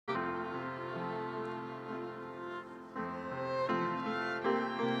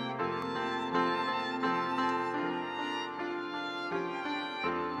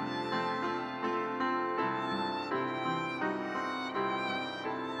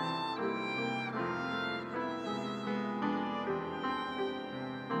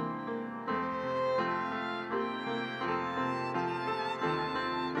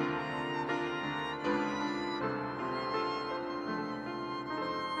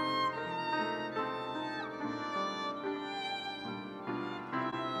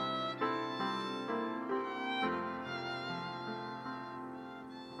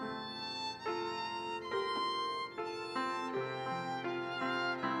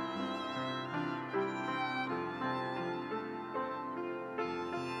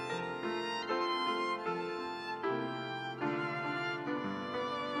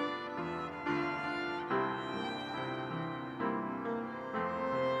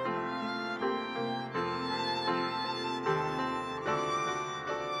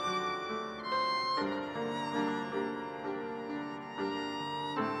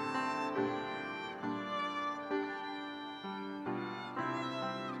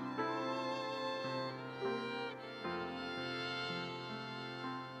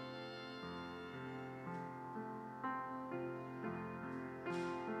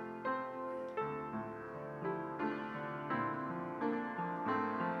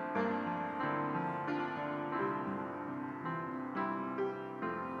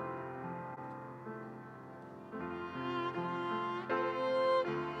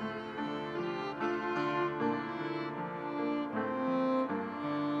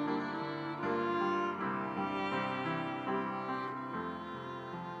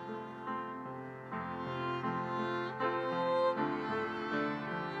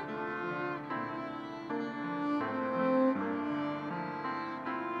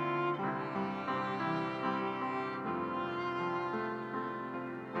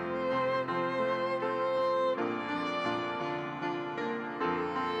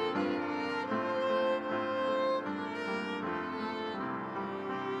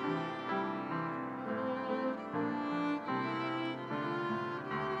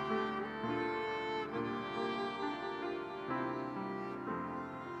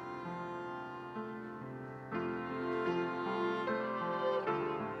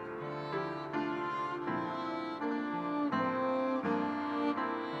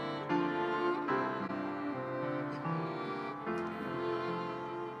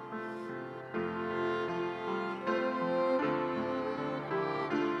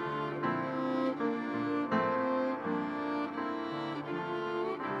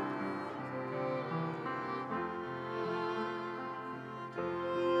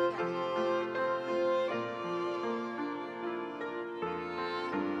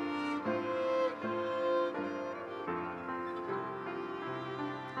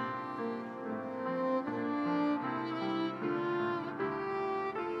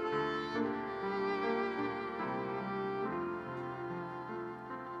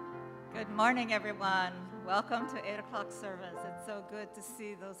Good morning, everyone. Welcome to 8 o'clock service. It's so good to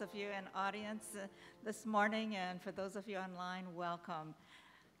see those of you in audience this morning, and for those of you online, welcome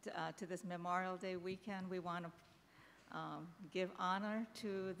to this Memorial Day weekend. We want to give honor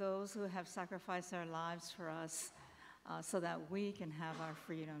to those who have sacrificed their lives for us so that we can have our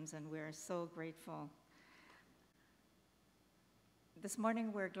freedoms, and we're so grateful. This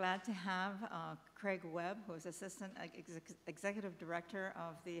morning, we're glad to have Craig Webb, who is Assistant Executive Director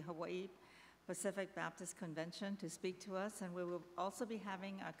of the Hawaii Pacific Baptist Convention, to speak to us, and we will also be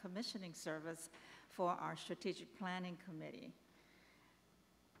having a commissioning service for our Strategic Planning Committee.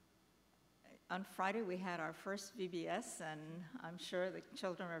 On Friday, we had our first VBS, and I'm sure the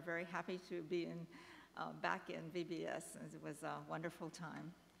children are very happy to be back in VBS, and it was a wonderful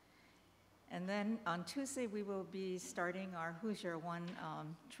time. And then on Tuesday, we will be starting our Who's Your One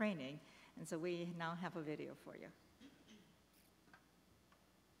training. And so we now have a video for you.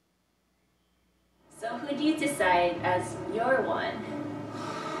 So who do you decide as your one?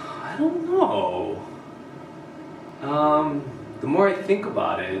 I don't know. The more I think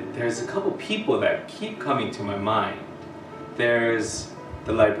about it, there's a couple people that keep coming to my mind. There's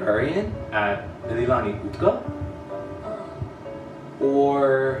the librarian at Lilani Utka,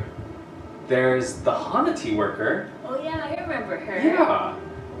 or there's the Hanati worker. Oh yeah, I remember her. Yeah.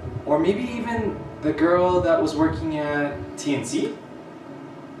 Or maybe even the girl that was working at TNC.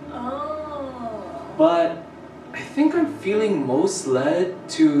 Oh. But I think I'm feeling most led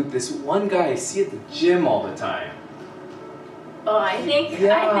to this one guy I see at the gym all the time. Oh, I think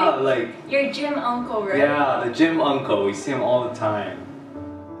like your gym uncle, right? Yeah, the gym uncle. We see him all the time.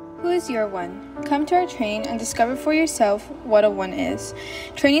 Who is your one? Come to our training and discover for yourself what a one is.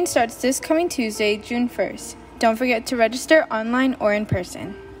 Training starts this coming Tuesday, June 1st. Don't forget to register online or in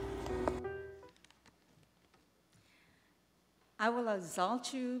person. I will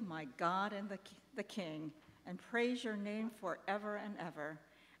exalt you, my God and the King, and praise your name forever and ever.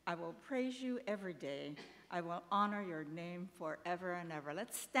 I will praise you every day. I will honor your name forever and ever.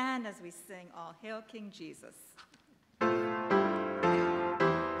 Let's stand as we sing All Hail King Jesus.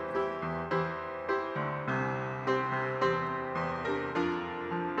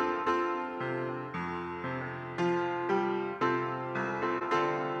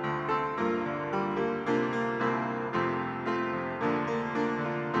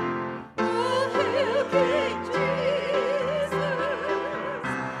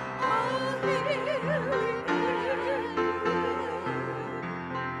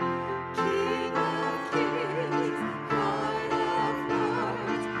 King of kings.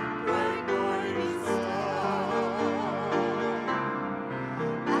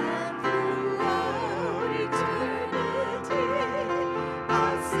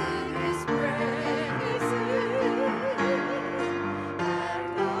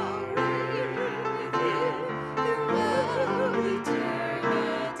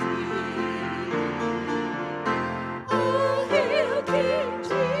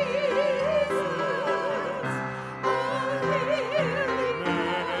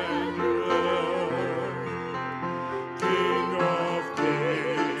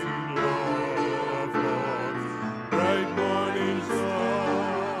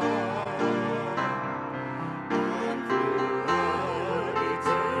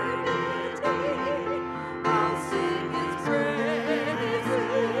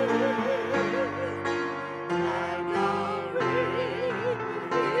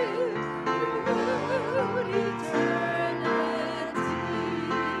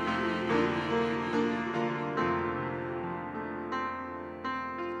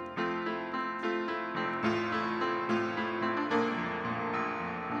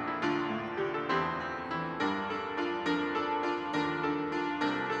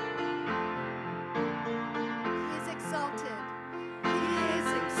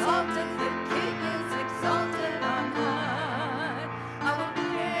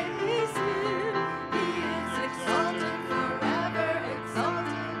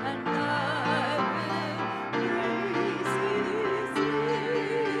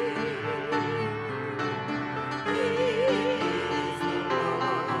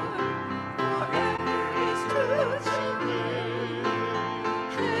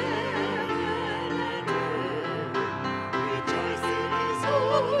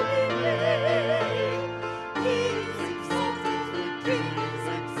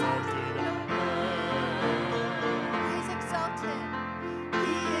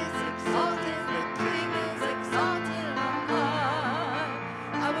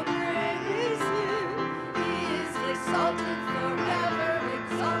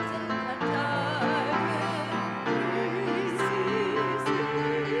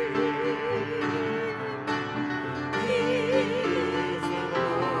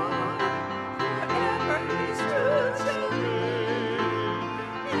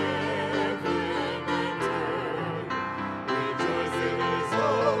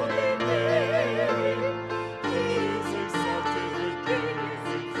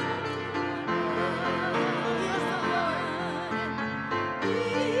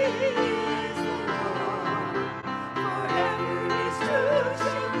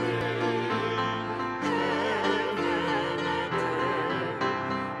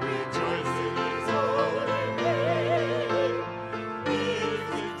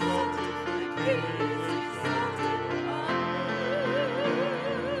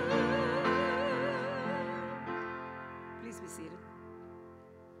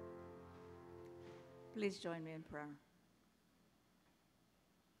 Please join me in prayer.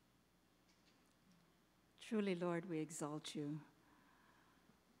 Truly, Lord, we exalt you.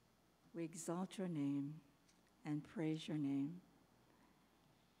 We exalt your name and praise your name.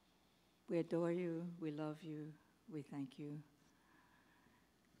 We adore you, we love you, we thank you.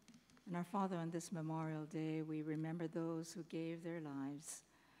 And our Father, on this Memorial Day, we remember those who gave their lives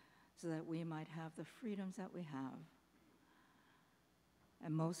so that we might have the freedoms that we have.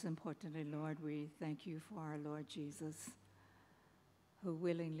 And most importantly, Lord, we thank you for our Lord Jesus, who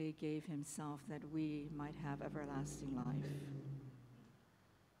willingly gave himself that we might have everlasting life.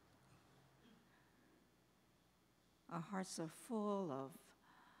 Our hearts are full of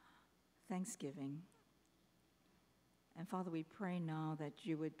thanksgiving. And Father, we pray now that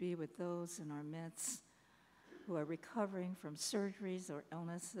you would be with those in our midst who are recovering from surgeries or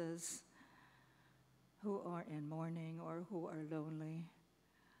illnesses, who are in mourning or who are lonely,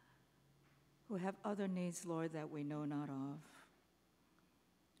 who have other needs, Lord, that we know not of.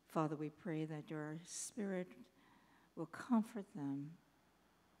 Father, we pray that your Spirit will comfort them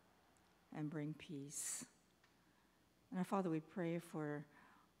and bring peace. And our Father, we pray for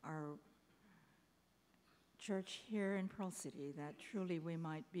our church here in Pearl City, that truly we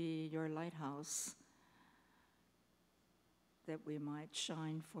might be your lighthouse, that we might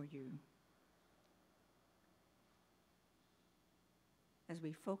shine for you. As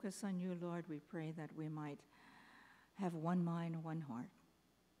we focus on you, Lord, we pray that we might have one mind, one heart.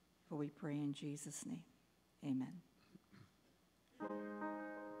 For we pray in Jesus' name. Amen.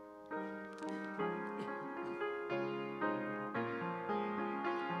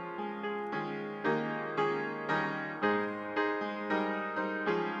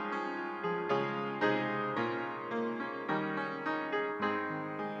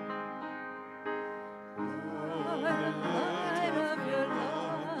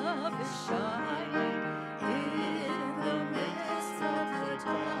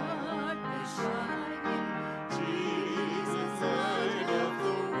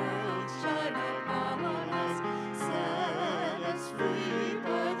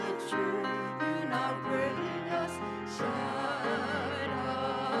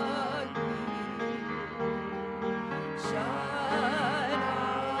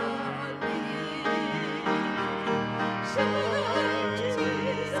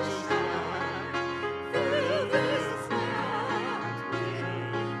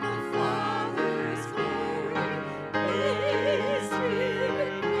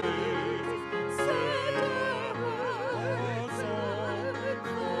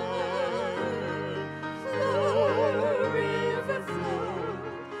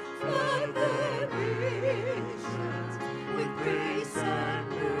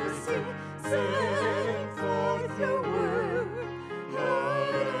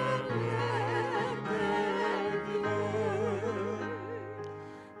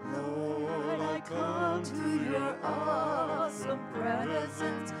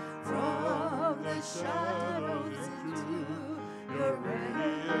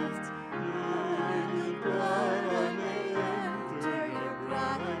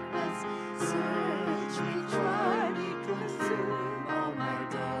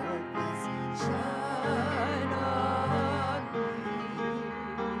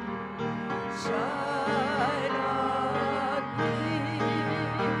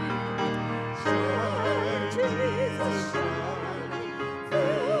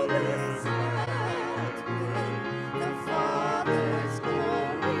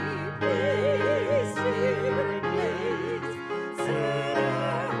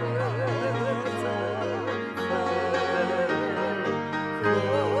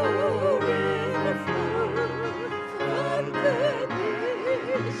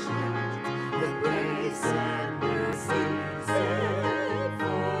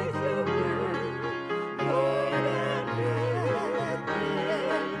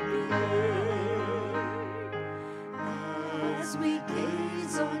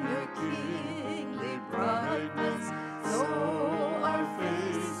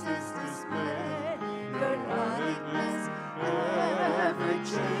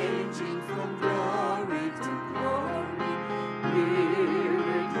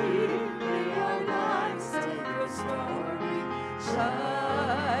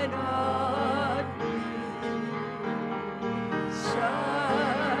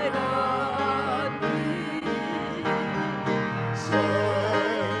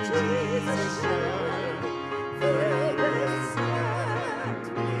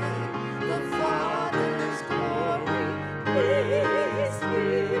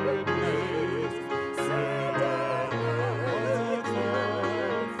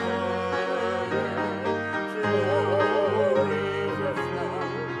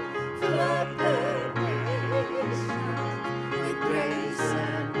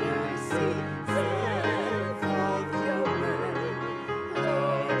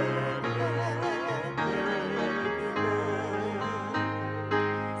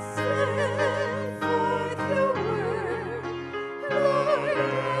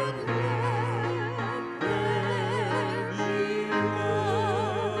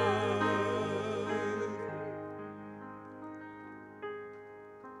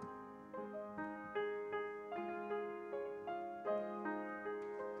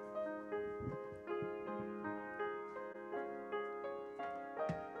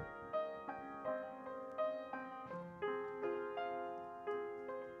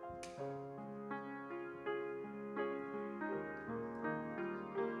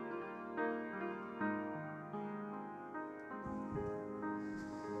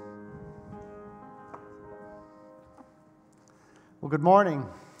 Good morning.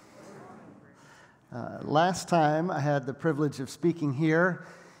 Last time I had the privilege of speaking here,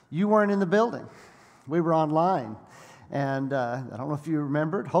 you weren't in the building. We were online. And I don't know if you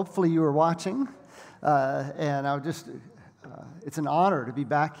remembered. Hopefully you were watching. And I would just, it's an honor to be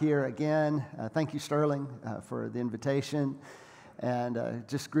back here again. Thank you, Sterling, for the invitation. And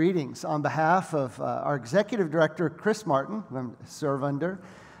just greetings on behalf of our executive director, Chris Martin, who I serve under.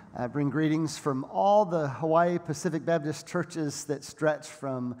 I bring greetings from all the Hawaii Pacific Baptist churches that stretch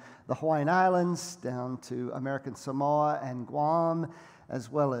from the Hawaiian Islands down to American Samoa and Guam,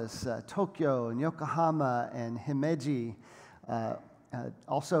 as well as Tokyo and Yokohama and Himeji.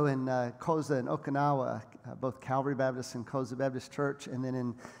 Also in Koza and Okinawa, both Calvary Baptist and Koza Baptist Church, and then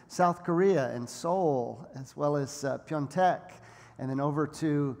in South Korea and Seoul, as well as Pyeongtaek, and then over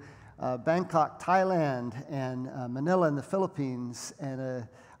to Bangkok, Thailand, and Manila in the Philippines, and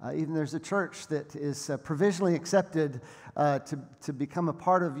even there's a church that is provisionally accepted to become a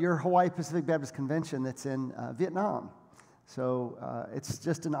part of your Hawaii Pacific Baptist Convention that's in Vietnam. So it's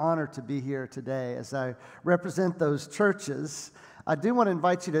just an honor to be here today as I represent those churches. I do want to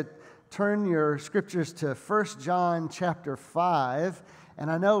invite you to turn your scriptures to 1 John chapter 5. And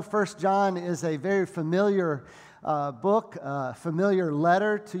I know 1 John is a very familiar book, familiar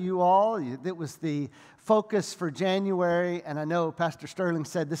letter to you all. It was the focus for January, and I know Pastor Sterling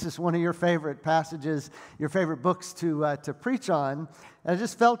said this is one of your favorite passages, your favorite books to preach on. And I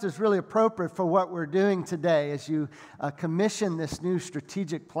just felt it was really appropriate for what we're doing today as you commission this new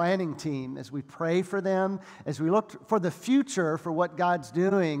strategic planning team, as we pray for them, as we look for the future for what God's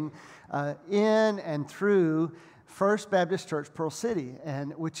doing in and through First Baptist Church Pearl City,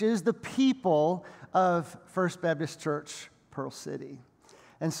 and which is the people of First Baptist Church Pearl City.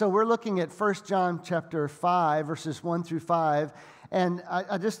 And so we're looking at 1 John chapter 5, verses 1 through 5. And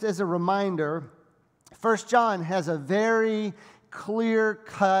I just as a reminder, 1 John has a very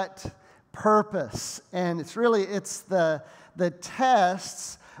clear-cut purpose. And it's the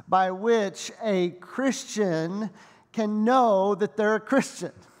tests by which a Christian can know that they're a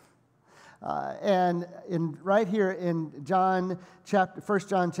Christian. And right here in 1 John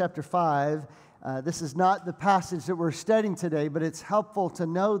chapter 5, this is not the passage that we're studying today, but it's helpful to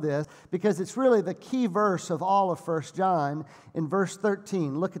know this because it's really the key verse of all of 1 John in verse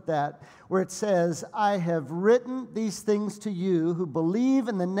 13. Look at that, where it says, I have written these things to you who believe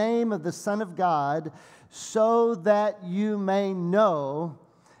in the name of the Son of God, so that you may know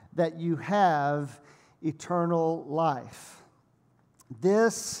that you have eternal life.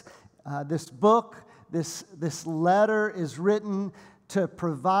 This book, this letter is written to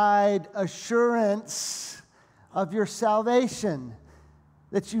provide assurance of your salvation,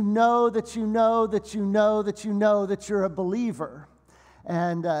 that you know that you're a believer.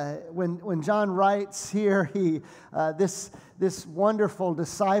 And when John writes here, this wonderful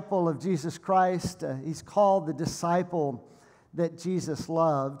disciple of Jesus Christ, he's called the disciple that Jesus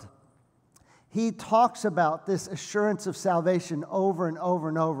loved. He talks about this assurance of salvation over and over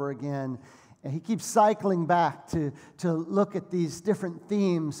and over again. And he keeps cycling back to look at these different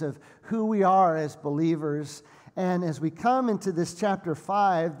themes of who we are as believers. And as we come into this chapter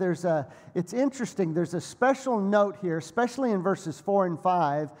 5, it's interesting, there's a special note here, especially in verses 4 and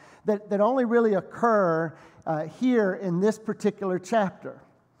 5, that only really occur here in this particular chapter.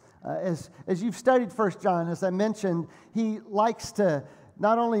 As you've studied 1 John, as I mentioned, he likes to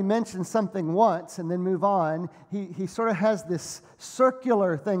not only mention something once and then move on, he sort of has this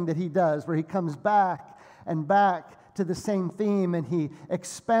circular thing that he does where he comes back and back to the same theme and he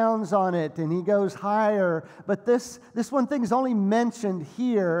expounds on it and he goes higher. But this one thing is only mentioned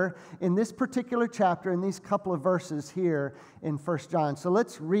here in this particular chapter, in these couple of verses here in 1 John. So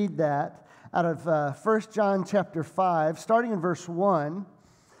let's read that out of 1 John chapter 5, starting in verse 1.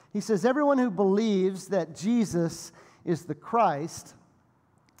 He says, everyone who believes that Jesus is the Christ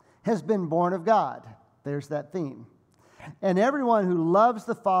has been born of God. There's that theme. And everyone who loves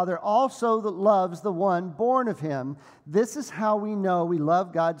the Father also loves the one born of him. This is how we know we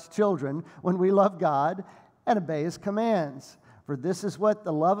love God's children, when we love God and obey his commands. For this is what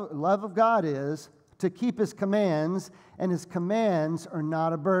the love of God is, to keep his commands, and his commands are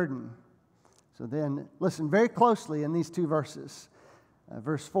not a burden. So then, listen very closely in these two verses,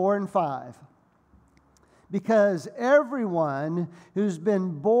 verse 4 and 5. Because everyone who's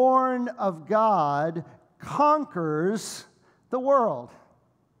been born of God conquers the world.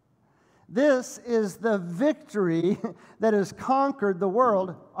 This is the victory that has conquered the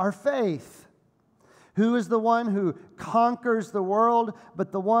world, our faith. Who is the one who conquers the world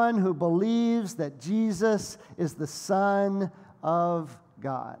but the one who believes that Jesus is the Son of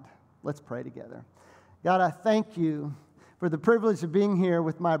God? Let's pray together. God, I thank you for the privilege of being here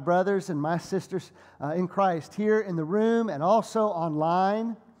with my brothers and my sisters in Christ here in the room and also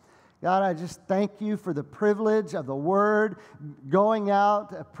online. God, I just thank you for the privilege of the Word going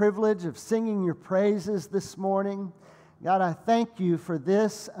out, a privilege of singing your praises this morning. God, I thank you for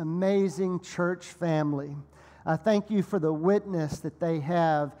this amazing church family. I thank you for the witness that they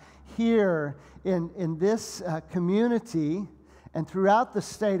have here in this community and throughout the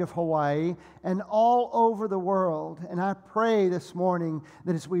state of Hawaii and all over the world. And I pray this morning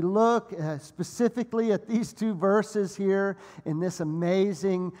that as we look specifically at these two verses here in this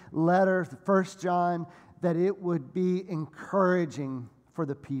amazing letter, 1 John, that it would be encouraging for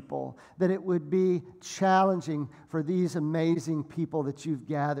the people, that it would be challenging for these amazing people that you've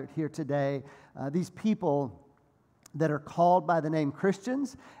gathered here today, these people that are called by the name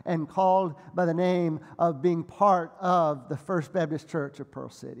Christians and called by the name of being part of the First Baptist Church of Pearl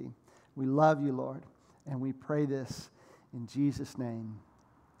City. We love you, Lord, and we pray this in Jesus' name.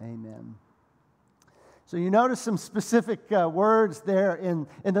 Amen. So you notice some specific words there in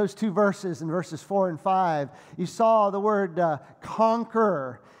those two verses, in verses 4 and 5. You saw the word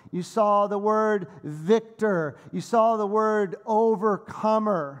conqueror. You saw the word victor. You saw the word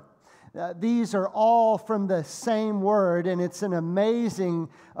overcomer. These are all from the same word, and it's an amazing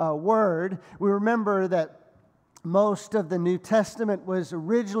word. We remember that most of the New Testament was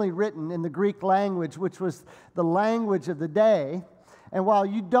originally written in the Greek language, which was the language of the day. And while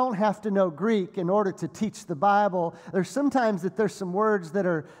you don't have to know Greek in order to teach the Bible, there's sometimes there's some words that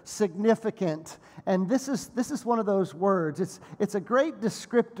are significant. And this is one of those words. It's a great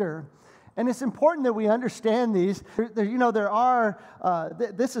descriptor. And it's important that we understand these.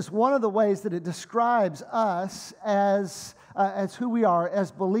 This is one of the ways that it describes us as who we are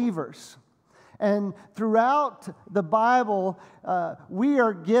as believers. And throughout the Bible, we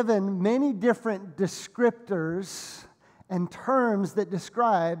are given many different descriptors and terms that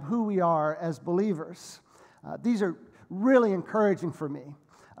describe who we are as believers. These are really encouraging for me.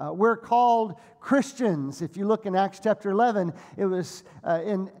 We're called Christians. If you look in Acts chapter 11, it was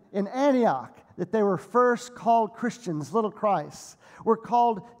in Antioch that they were first called Christians, little Christs. We're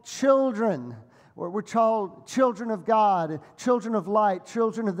called children. We're called children of God, children of light,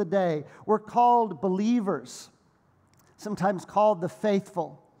 children of the day. We're called believers, sometimes called the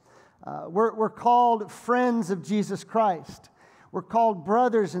faithful. We're called friends of Jesus Christ. We're called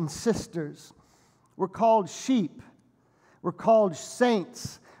brothers and sisters. We're called sheep. We're called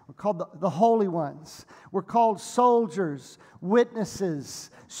saints. We're called the holy ones. We're called soldiers, witnesses,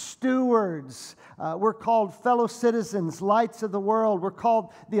 stewards. We're called fellow citizens, lights of the world. We're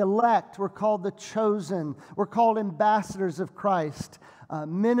called the elect. We're called the chosen. We're called ambassadors of Christ,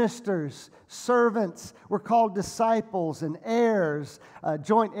 ministers, servants. We're called disciples and heirs,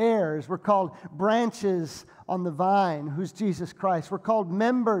 joint heirs. We're called branches on the vine, who's Jesus Christ. We're called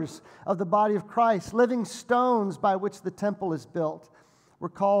members of the body of Christ, living stones by which the temple is built. We're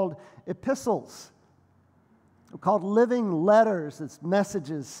called epistles. We're called living letters. It's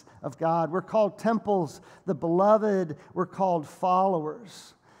messages of God. We're called temples, the beloved. We're called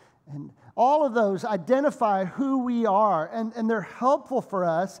followers. And all of those identify who we are, and they're helpful for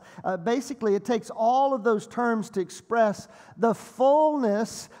us. Basically, it takes all of those terms to express the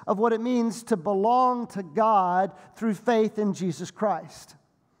fullness of what it means to belong to God through faith in Jesus Christ.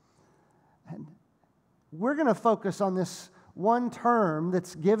 And we're going to focus on this one term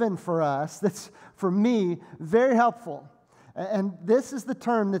that's given for us, that's, for me, very helpful. And this is the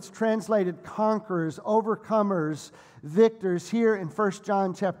term that's translated conquerors, overcomers, victors here in 1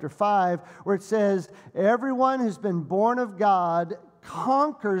 John chapter 5, where it says, everyone who's been born of God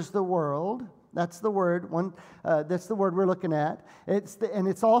conquers the world. That's the word. That's the word we're looking at.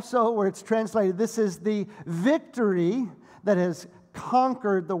 It's also where it's translated, this is the victory that has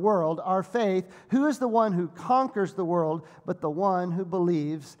conquered the world, our faith. Who is the one who conquers the world but the one who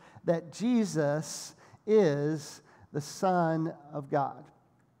believes that Jesus is the Son of God?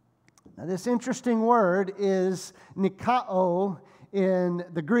 Now, this interesting word is nikao in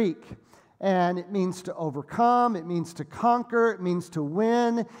the Greek. And it means to overcome, it means to conquer, it means to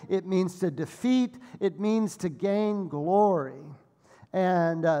win, it means to defeat, it means to gain glory.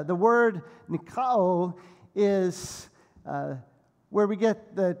 And the word nikao is where we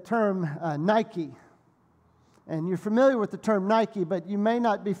get the term Nike. And you're familiar with the term Nike, but you may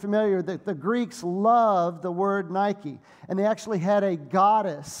not be familiar that the Greeks loved the word Nike. And they actually had a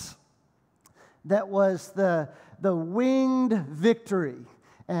goddess that was the winged victory.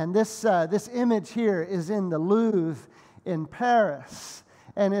 And this image here is in the Louvre in Paris.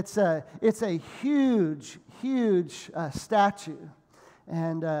 And it's a huge statue.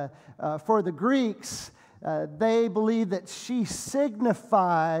 And for the Greeks, they believe that she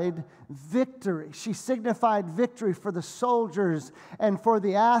signified victory. She signified victory for the soldiers and for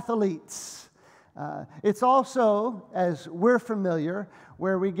the athletes. It's also, as we're familiar,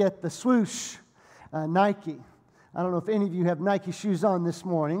 where we get the swoosh, Nike. I don't know if any of you have Nike shoes on this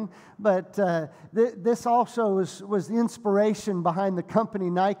morning, but this also was the inspiration behind the company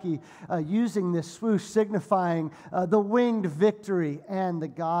Nike using this swoosh, signifying the winged victory and the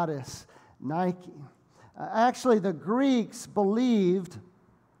goddess Nike. Actually, the Greeks believed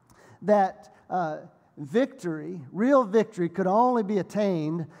that victory, real victory, could only be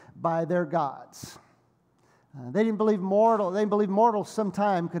attained by their gods. They didn't believe mortals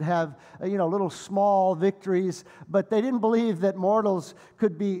sometime could have, little small victories, but they didn't believe that mortals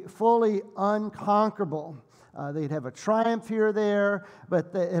could be fully unconquerable. They'd have a triumph here or there,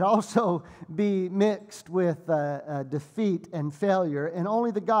 but it'd also be mixed with defeat and failure, and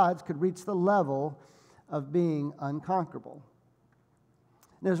only the gods could reach the level of being unconquerable.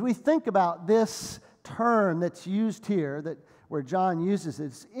 Now, as we think about this term that's used here, where John uses it,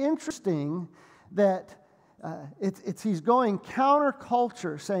 it's interesting that he's going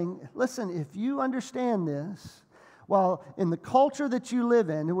counterculture, saying, listen, if you understand this, well, in the culture that you live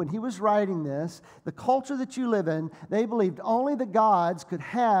in, when he was writing this, the culture that you live in, they believed only the gods could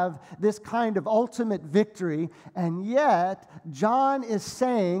have this kind of ultimate victory, and yet John is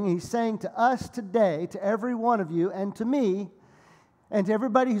saying, he's saying to us today, to every one of you, and to me, and to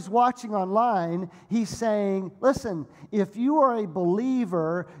everybody who's watching online, he's saying, listen, if you are a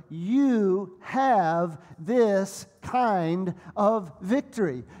believer, you have this kind of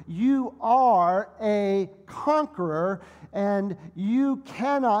victory. You are a conqueror, and you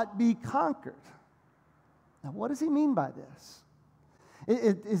cannot be conquered. Now, what does he mean by this?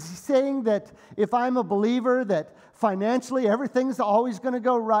 Is he saying that if I'm a believer, that financially everything's always going to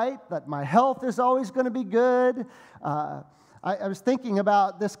go right, that my health is always going to be good? I was thinking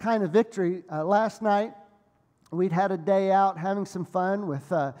about this kind of victory last night. We'd had a day out having some fun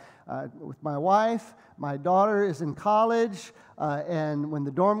with my wife. My daughter is in college, and when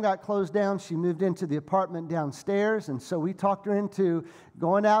the dorm got closed down, she moved into the apartment downstairs, and so we talked her into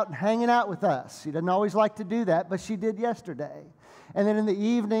going out and hanging out with us. She doesn't always like to do that, but she did yesterday. And then in the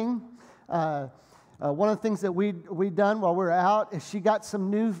evening, one of the things that we'd done while we were out is she got some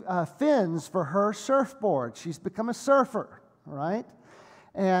new fins for her surfboard. She's become a surfer. All right?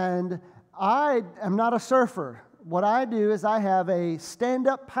 And I am not a surfer. What I do is I have a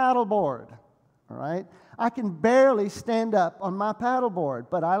stand-up paddleboard. All right? I can barely stand up on my paddleboard,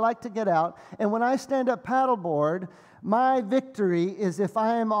 but I like to get out. And when I stand up paddleboard, my victory is if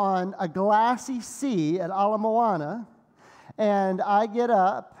I am on a glassy sea at Ala Moana, and I get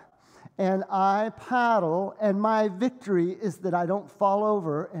up and I paddle, and my victory is that I don't fall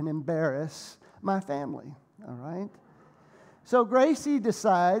over and embarrass my family. All right? So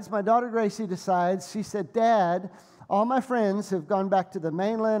my daughter Gracie decides, she said, Dad, all my friends have gone back to the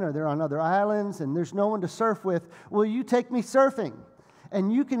mainland or they're on other islands and there's no one to surf with. Will you take me surfing?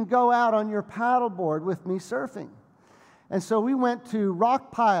 And you can go out on your paddleboard with me surfing. And so we went to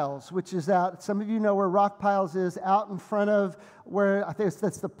Rock Piles, which is out, some of you know where Rock Piles is, out in front of where, I think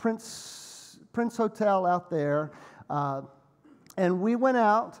that's the Prince Hotel out there. And we went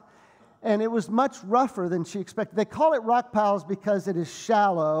out. And it was much rougher than she expected. They call it rock piles because it is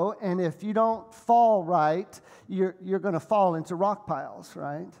shallow, and if you don't fall right, you're going to fall into rock piles,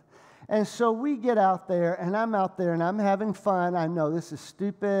 right? And so we get out there, and I'm out there, and I'm having fun. I know this is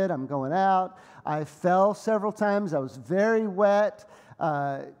stupid. I'm going out. I fell several times. I was very wet.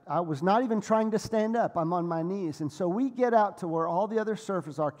 I was not even trying to stand up. I'm on my knees. And so we get out to where all the other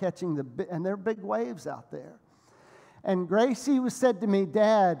surfers are catching and there are big waves out there. And Gracie said to me,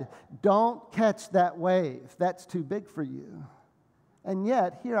 Dad, don't catch that wave. That's too big for you. And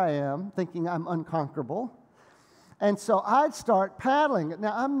yet, here I am, thinking I'm unconquerable. And so I'd start paddling.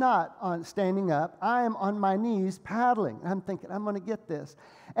 Now, I'm not standing up. I am on my knees paddling. And I'm thinking, I'm going to get this.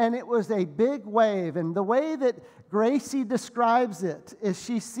 And it was a big wave. And the way that Gracie describes it is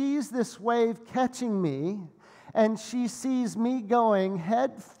she sees this wave catching me, and she sees me going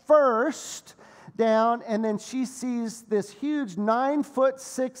head first down, and then she sees this huge 9-foot,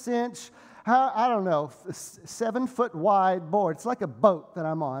 6-inch, I don't know, 7-foot wide board. It's like a boat that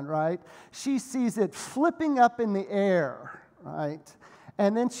I'm on, right? She sees it flipping up in the air, right?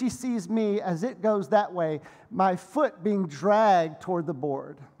 And then she sees me as it goes that way, my foot being dragged toward the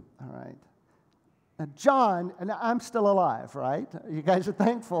board, all right? Now, John, and I'm still alive, right? You guys are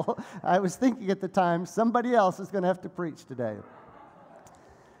thankful. I was thinking at the time, somebody else is going to have to preach today.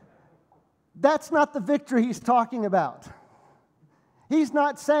 That's not the victory he's talking about. He's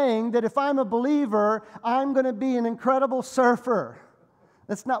not saying that if I'm a believer, I'm going to be an incredible surfer.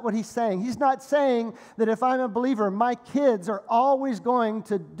 That's not what he's saying. He's not saying that if I'm a believer, my kids are always going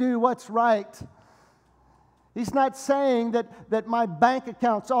to do what's right. He's not saying that my bank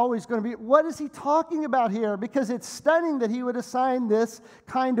account's always going to be... What is he talking about here? Because it's stunning that he would assign this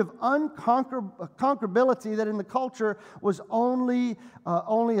kind of unconquerability that in the culture was only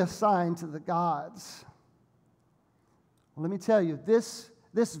assigned to the gods. Well, let me tell you, this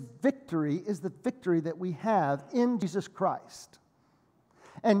victory is the victory that we have in Jesus Christ.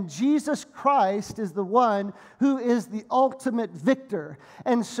 And Jesus Christ is the one who is the ultimate victor.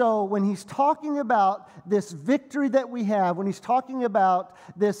 And so when he's talking about this victory that we have, when he's talking about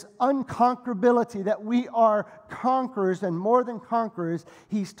this unconquerability, that we are conquerors and more than conquerors,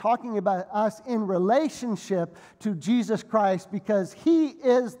 he's talking about us in relationship to Jesus Christ because he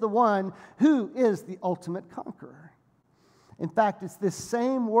is the one who is the ultimate conqueror. In fact, it's this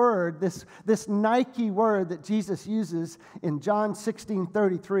same word, this Nike word that Jesus uses in John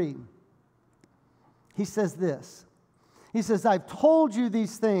 16:33. He says this. He says, I've told you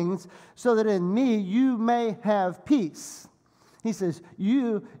these things so that in me you may have peace. He says,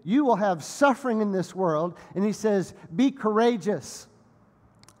 you will have suffering in this world. And he says, be courageous.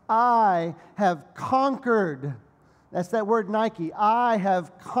 I have conquered. That's that word Nike. I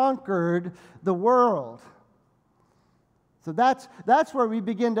have conquered the world. So that's where we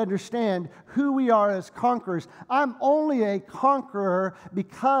begin to understand who we are as conquerors. I'm only a conqueror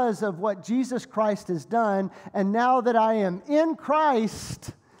because of what Jesus Christ has done. And now that I am in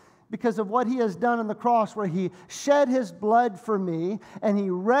Christ, because of what he has done on the cross, where he shed his blood for me and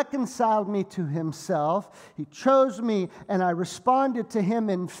he reconciled me to himself, he chose me and I responded to him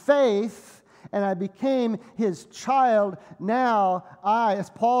in faith and I became his child. Now I,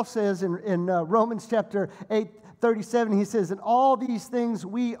 as Paul says in Romans chapter 8:37, he says, in all these things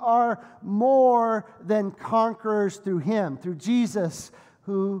we are more than conquerors through him, through Jesus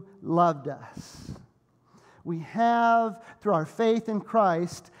who loved us. We have, through our faith in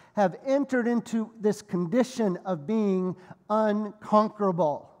Christ, have entered into this condition of being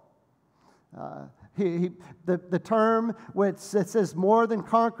unconquerable. The term which it says more than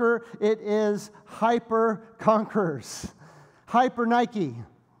conquer, it is hyper conquerors. Hyper Nike.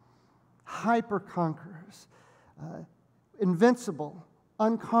 Hyper conquerors. Invincible,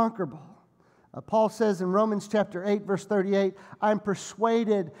 unconquerable. Paul says in Romans chapter 8, verse 38, I'm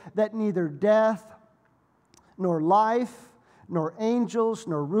persuaded that neither death, nor life, nor angels,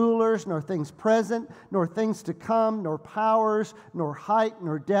 nor rulers, nor things present, nor things to come, nor powers, nor height,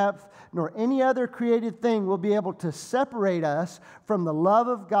 nor depth, nor any other created thing will be able to separate us from the love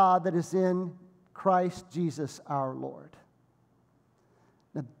of God that is in Christ Jesus our Lord.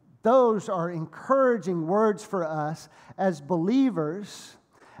 Those are encouraging words for us as believers.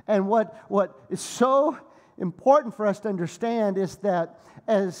 And what is so important for us to understand is that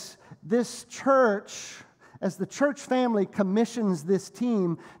as this church, as the church family commissions this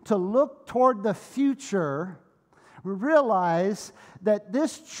team to look toward the future, we realize that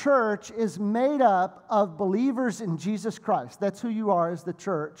this church is made up of believers in Jesus Christ. That's who you are as the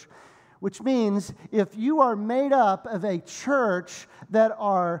church. Which means if you are made up of a church that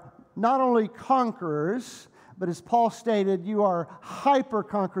are not only conquerors, but as Paul stated, you are hyper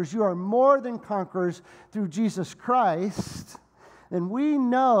conquerors, you are more than conquerors through Jesus Christ, then we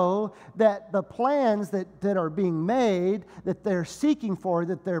know that the plans that are being made, that they're seeking for,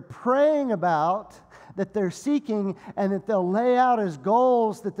 that they're praying about, that they're seeking, and that they'll lay out as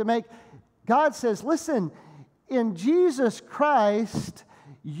goals that they make. God says, listen, in Jesus Christ,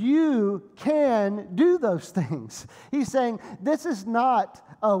 you can do those things. He's saying, this is not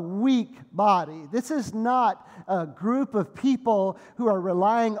a weak body. This is not a group of people who are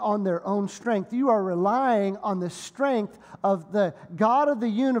relying on their own strength. You are relying on the strength of the God of the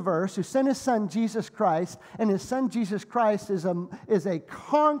universe who sent his son Jesus Christ, and his son Jesus Christ is a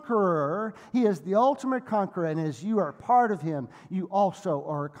conqueror. He is the ultimate conqueror, and as you are part of him, you also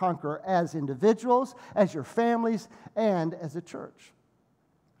are a conqueror as individuals, as your families, and as a church.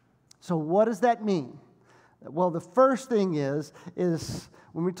 So what does that mean? Well, the first thing is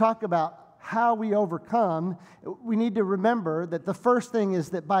when we talk about how we overcome, we need to remember that the first thing is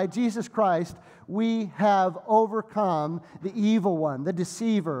that by Jesus Christ, we have overcome the evil one, the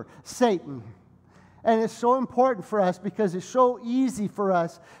deceiver, Satan. And it's so important for us because it's so easy for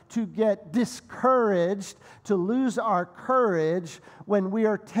us to get discouraged, to lose our courage when we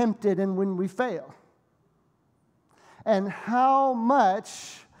are tempted and when we fail. And how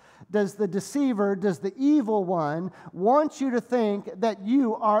much does the deceiver, does the evil one want you to think that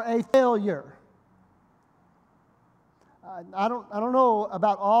you are a failure? I don't know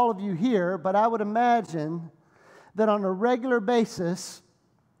about all of you here, but I would imagine that on a regular basis,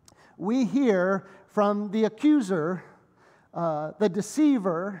 we hear from the accuser, the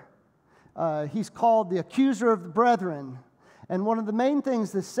deceiver. He's called the accuser of the brethren. And one of the main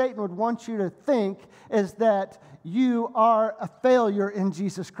things that Satan would want you to think is that you are a failure in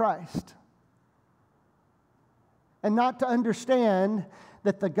Jesus Christ. And not to understand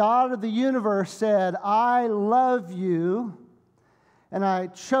that the God of the universe said, I love you, and I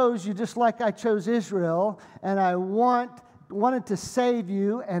chose you just like I chose Israel, and I wanted to save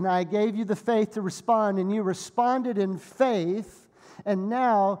you, and I gave you the faith to respond, and you responded in faith, and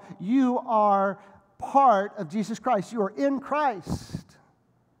now you are part of Jesus Christ. You are in Christ.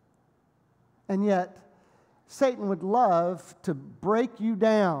 And yet, Satan would love to break you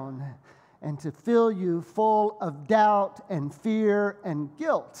down and to fill you full of doubt and fear and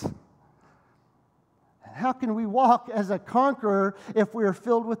guilt. How can we walk as a conqueror if we are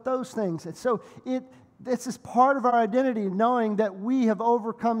filled with those things? And so this is part of our identity, knowing that we have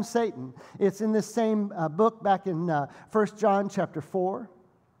overcome Satan. It's in this same book back in 1 John chapter 4,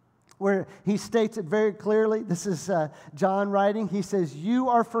 where he states it very clearly. This is John writing. He says, you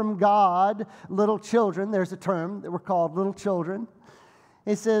are from God, little children. There's a term that we're called little children.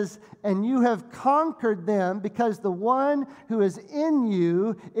 He says, and you have conquered them because the one who is in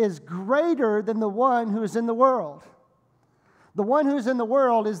you is greater than the one who is in the world. The one who is in the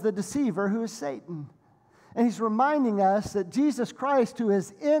world is the deceiver, who is Satan. And he's reminding us that Jesus Christ, who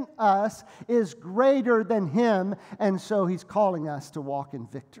is in us, is greater than him, and so he's calling us to walk in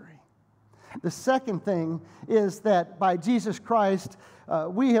victory. The second thing is that by Jesus Christ,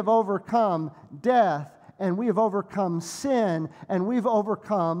 we have overcome death, and we have overcome sin, and we've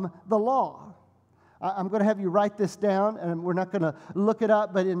overcome the law. I'm going to have you write this down, and we're not going to look it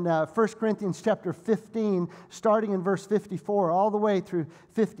up, but in 1 Corinthians chapter 15, starting in verse 54, all the way through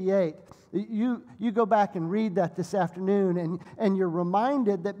 58, you go back and read that this afternoon, and you're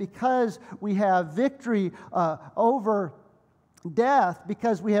reminded that because we have victory over death,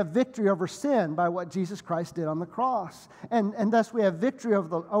 because we have victory over sin by what Jesus Christ did on the cross, and thus we have victory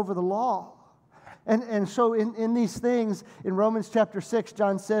over the law. And so in these things, in Romans chapter 6,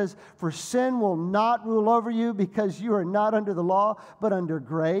 John says, for sin will not rule over you because you are not under the law, but under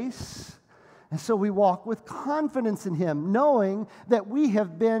grace. And so we walk with confidence in him, knowing that we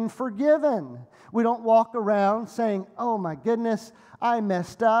have been forgiven. We don't walk around saying, oh my goodness, I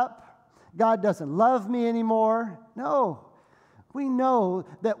messed up. God doesn't love me anymore. No. We know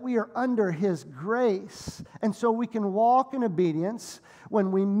that we are under his grace, and so we can walk in obedience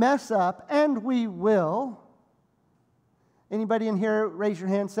when we mess up, and we will. Anybody in here raise your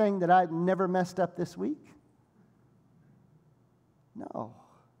hand saying that I've never messed up this week? No.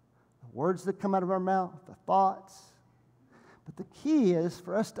 The words that come out of our mouth, the thoughts. But the key is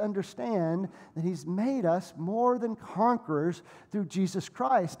for us to understand that he's made us more than conquerors through Jesus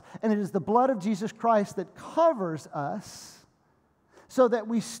Christ, and it is the blood of Jesus Christ that covers us, so that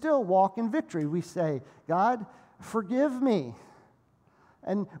we still walk in victory. We say, God, forgive me.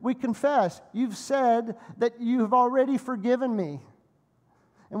 And we confess, you've said that you have already forgiven me.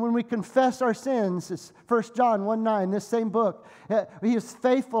 And when we confess our sins, it's 1 John 1:9, this same book, he is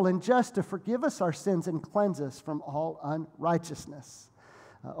faithful and just to forgive us our sins and cleanse us from all unrighteousness.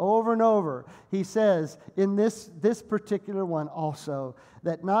 Over and over, he says in this particular one also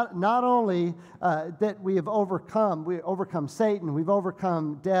that not only that we have overcome Satan, we've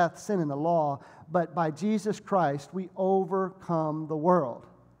overcome death, sin, and the law, but by Jesus Christ we overcome the world.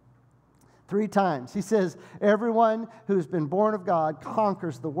 3 times. He says, everyone who's been born of God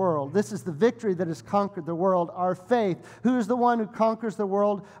conquers the world. This is the victory that has conquered the world, our faith. Who is the one who conquers the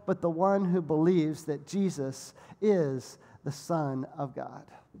world but the one who believes that Jesus is the Son of God?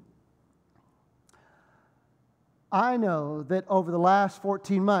 I know that over the last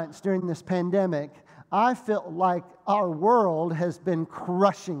 14 months during this pandemic, I felt like our world has been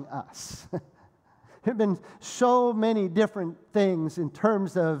crushing us. There have been so many different things in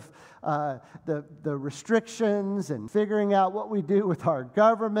terms of the restrictions and figuring out what we do with our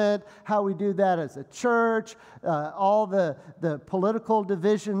government, how we do that as a church, all the political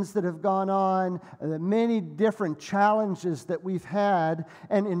divisions that have gone on, the many different challenges that we've had.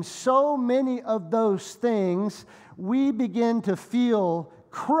 And in so many of those things, we begin to feel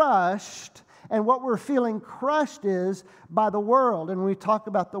crushed. And what we're feeling crushed is by the world. And when we talk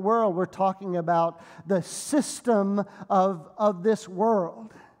about the world, we're talking about the system of this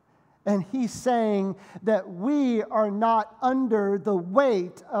world. And he's saying that we are not under the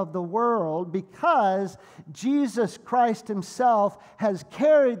weight of the world because Jesus Christ himself has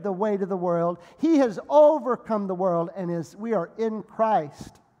carried the weight of the world. He has overcome the world, and as we are in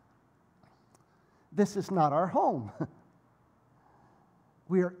Christ, this is not our home.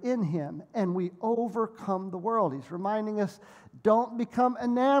 We are in him, and we overcome the world. He's reminding us, don't become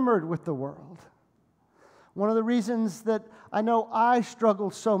enamored with the world. One of the reasons that I know I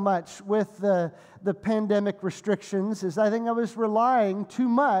struggled so much with the pandemic restrictions is I think I was relying too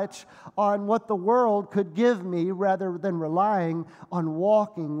much on what the world could give me rather than relying on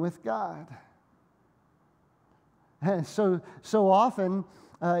walking with God. And so often,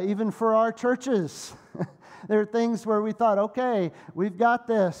 even for our churches, there are things where we thought, okay, we've got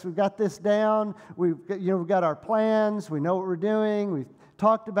this down, we've got our plans, we know what we're doing, we've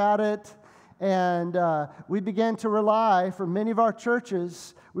talked about it. And we began to rely, for many of our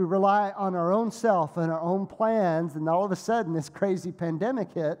churches, we rely on our own self and our own plans, and all of a sudden this crazy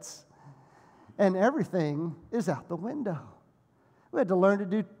pandemic hits, and everything is out the window. We had to learn to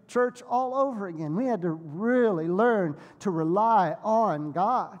do church all over again. We had to really learn to rely on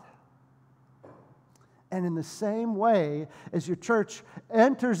God. And in the same way, as your church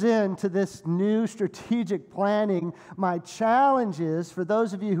enters into this new strategic planning, my challenge is for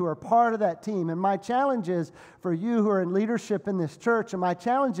those of you who are part of that team, and my challenge is for you who are in leadership in this church, and my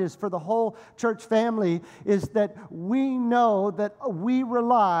challenge is for the whole church family, is that we know that we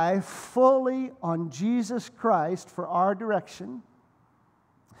rely fully on Jesus Christ for our direction.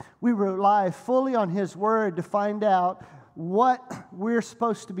 We rely fully on His Word to find out what we're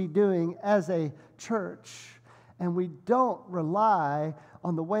supposed to be doing as a church, and we don't rely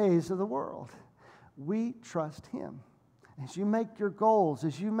on the ways of the world. We trust Him. As you make your goals,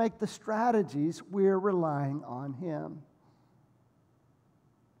 as you make the strategies, we're relying on Him.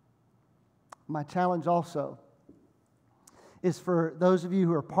 My challenge also is for those of you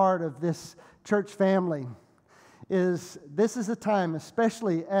who are part of this church family, is this is a time,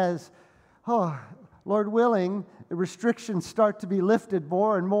 especially as, Lord willing, the restrictions start to be lifted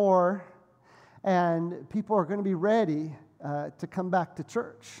more and more, and people are going to be ready to come back to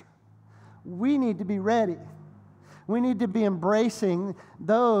church. We need to be ready. We need to be embracing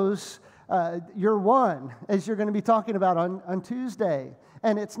those, your one, as you're going to be talking about on Tuesday.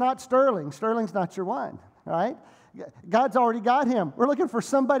 And it's not Sterling. Sterling's not your one, all right? God's already got him. We're looking for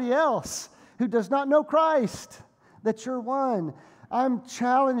somebody else who does not know Christ. That's your one. I'm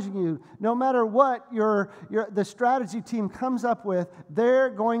challenging you, no matter what the strategy team comes up with, they're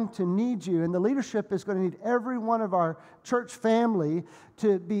going to need you. And the leadership is going to need every one of our church family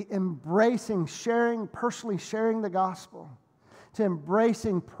to be embracing, personally sharing the gospel, to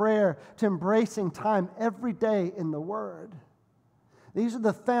embracing prayer, to embracing time every day in the Word. These are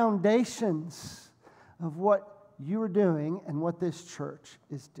the foundations of what you are doing and what this church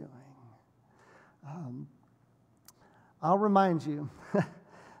is doing. I'll remind you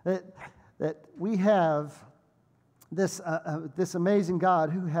that we have this amazing God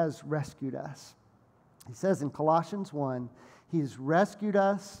who has rescued us. He says in Colossians 1, He has rescued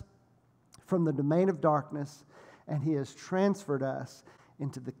us from the domain of darkness, and He has transferred us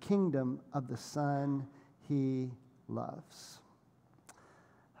into the kingdom of the Son He loves.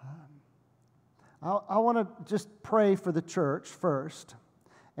 I want to just pray for the church first.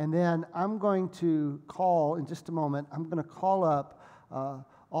 And then I'm going to call, in just a moment, I'm going to call up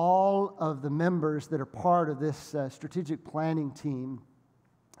all of the members that are part of this strategic planning team,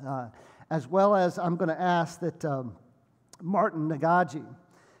 as well as I'm going to ask that Martin Nagaji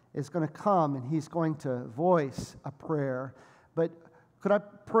is going to come and he's going to voice a prayer. But could I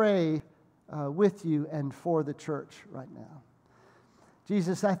pray with you and for the church right now?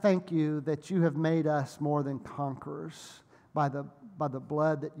 Jesus, I thank you that you have made us more than conquerors by the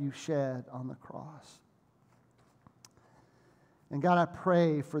blood that you shed on the cross. And God, I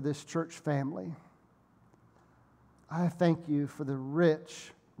pray for this church family. I thank you for the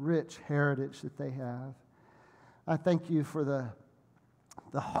rich, rich heritage that they have. I thank you for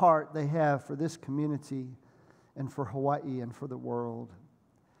the heart they have for this community and for Hawaii and for the world.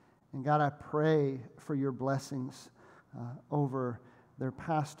 And God, I pray for your blessings over their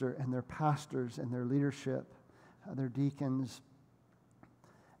pastor and their pastors and their leadership, their deacons,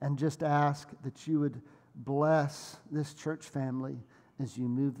 and just ask that you would bless this church family as you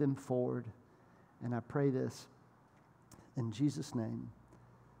move them forward. And I pray this in Jesus' name.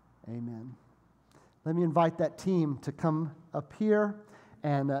 Amen. Let me invite that team to come up here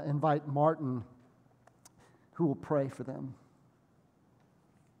and invite Martin, who will pray for them.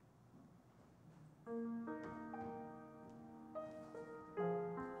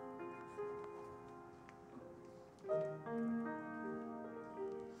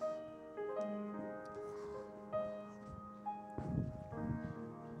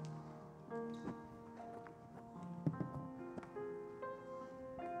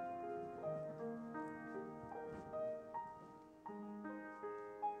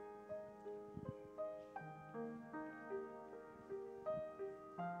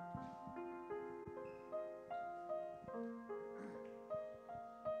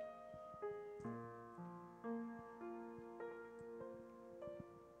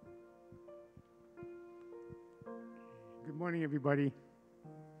 morning, everybody.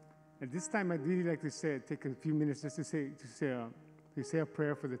 At this time, I'd really like to take a few minutes just to say a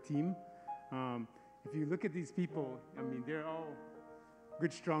prayer for the team. If you look at these people, I mean, they're all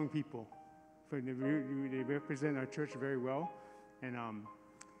good, strong people. They represent our church very well, and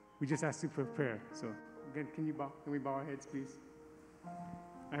we just ask you for prayer. So, again, can we bow our heads, please?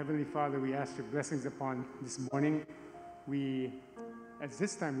 Our Heavenly Father, we ask your blessings upon this morning. At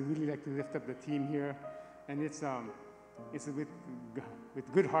this time, we really like to lift up the team here, and it's with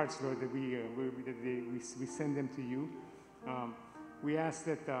good hearts, Lord, that we send them to you. We ask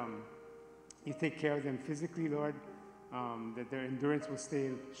that you take care of them physically, Lord, that their endurance will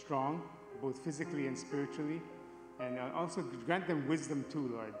stay strong, both physically and spiritually, and also grant them wisdom too,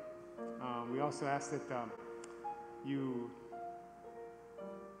 Lord. We also ask that you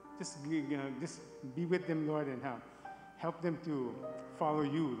just be with them, Lord, and help them to follow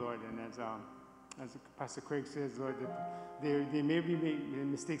you, Lord. And as Pastor Craig says, Lord, that there may be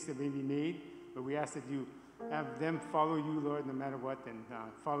mistakes that may be made, but we ask that you have them follow you, Lord, no matter what, and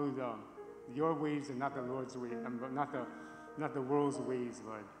follow your ways and not the Lord's ways, not the world's ways,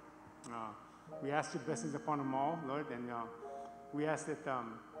 Lord. We ask your blessings upon them all, Lord, and we ask that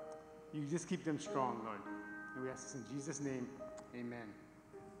you just keep them strong, Lord. And we ask this in Jesus' name, amen.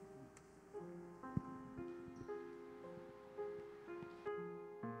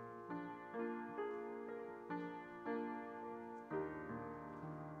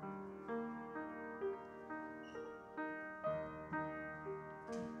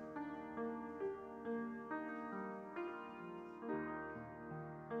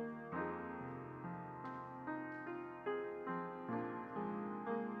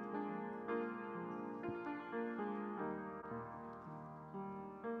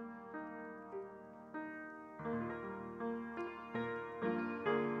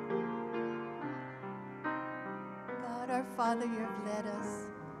 Our Father, you have led us.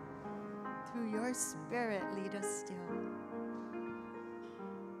 Through your Spirit, lead us still.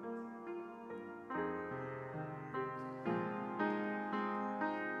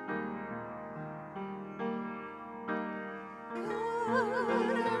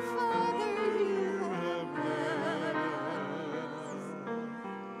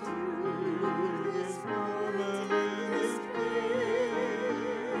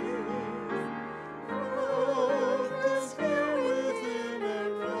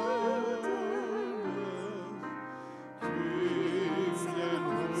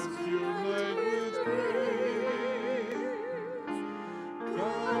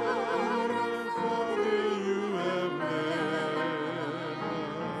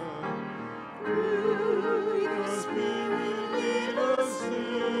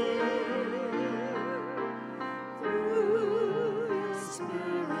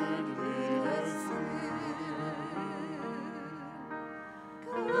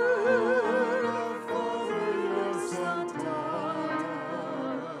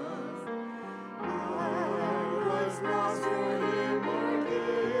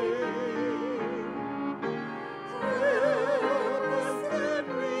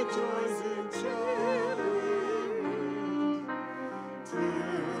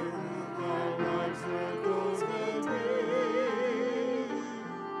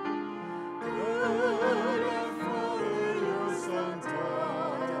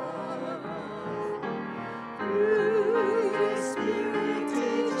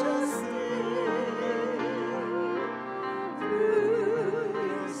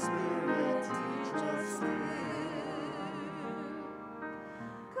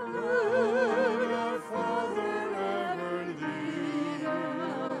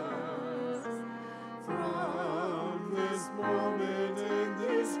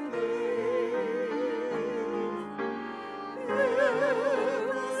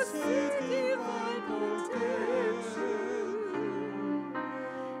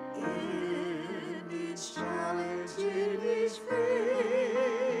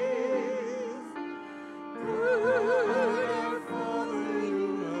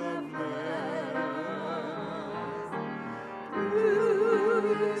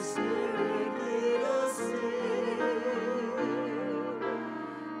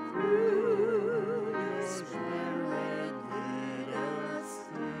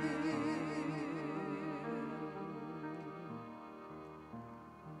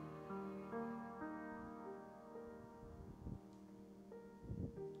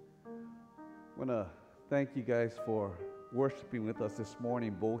 I want to thank you guys for worshiping with us this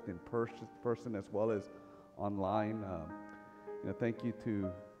morning, both in person as well as online. Thank you to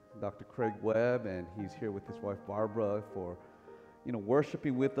Dr. Craig Webb, and he's here with his wife Barbara for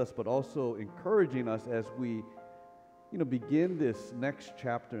worshiping with us, but also encouraging us as we begin this next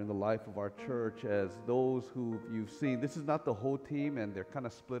chapter in the life of our church as those who you've seen. This is not the whole team, and they're kind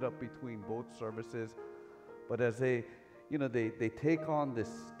of split up between both services. But as they take on this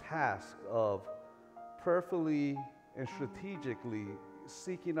task of prayerfully and strategically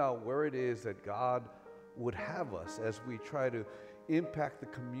seeking out where it is that God would have us as we try to impact the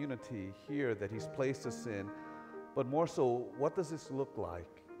community here that He's placed us in. But more so, what does this look like,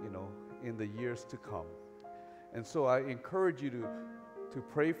 in the years to come? And so I encourage you to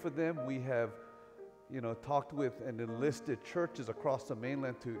pray for them. We have, talked with and enlisted churches across the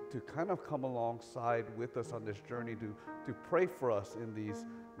mainland to kind of come alongside with us on this journey to pray for us in these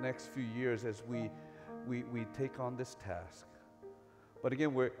next few years as we take on this task. But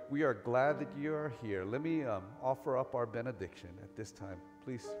again, we are glad that you are here. Let me offer up our benediction at this time.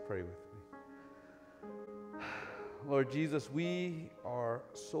 Please pray with me. Lord Jesus, we are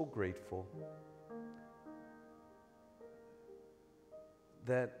so grateful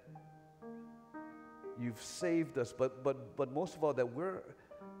that you've saved us, but most of all that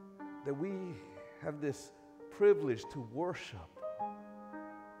we have this privilege to worship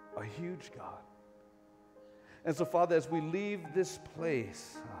a huge God. And so, Father, as we leave this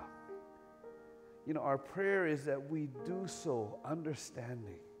place, our prayer is that we do so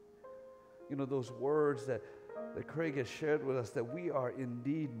understanding, those words that Craig has shared with us, that we are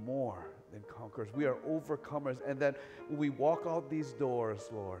indeed more than conquerors. We are overcomers, and that when we walk out these doors,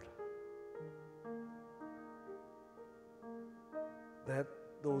 Lord, that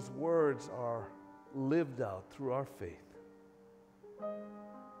those words are lived out through our faith.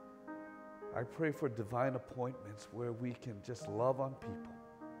 I pray for divine appointments where we can just love on people.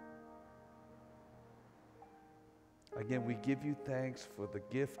 Again, we give you thanks for the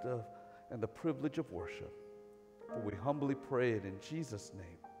gift of and the privilege of worship. For we humbly pray it in Jesus'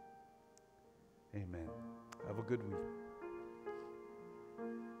 name. Amen. Have a good week.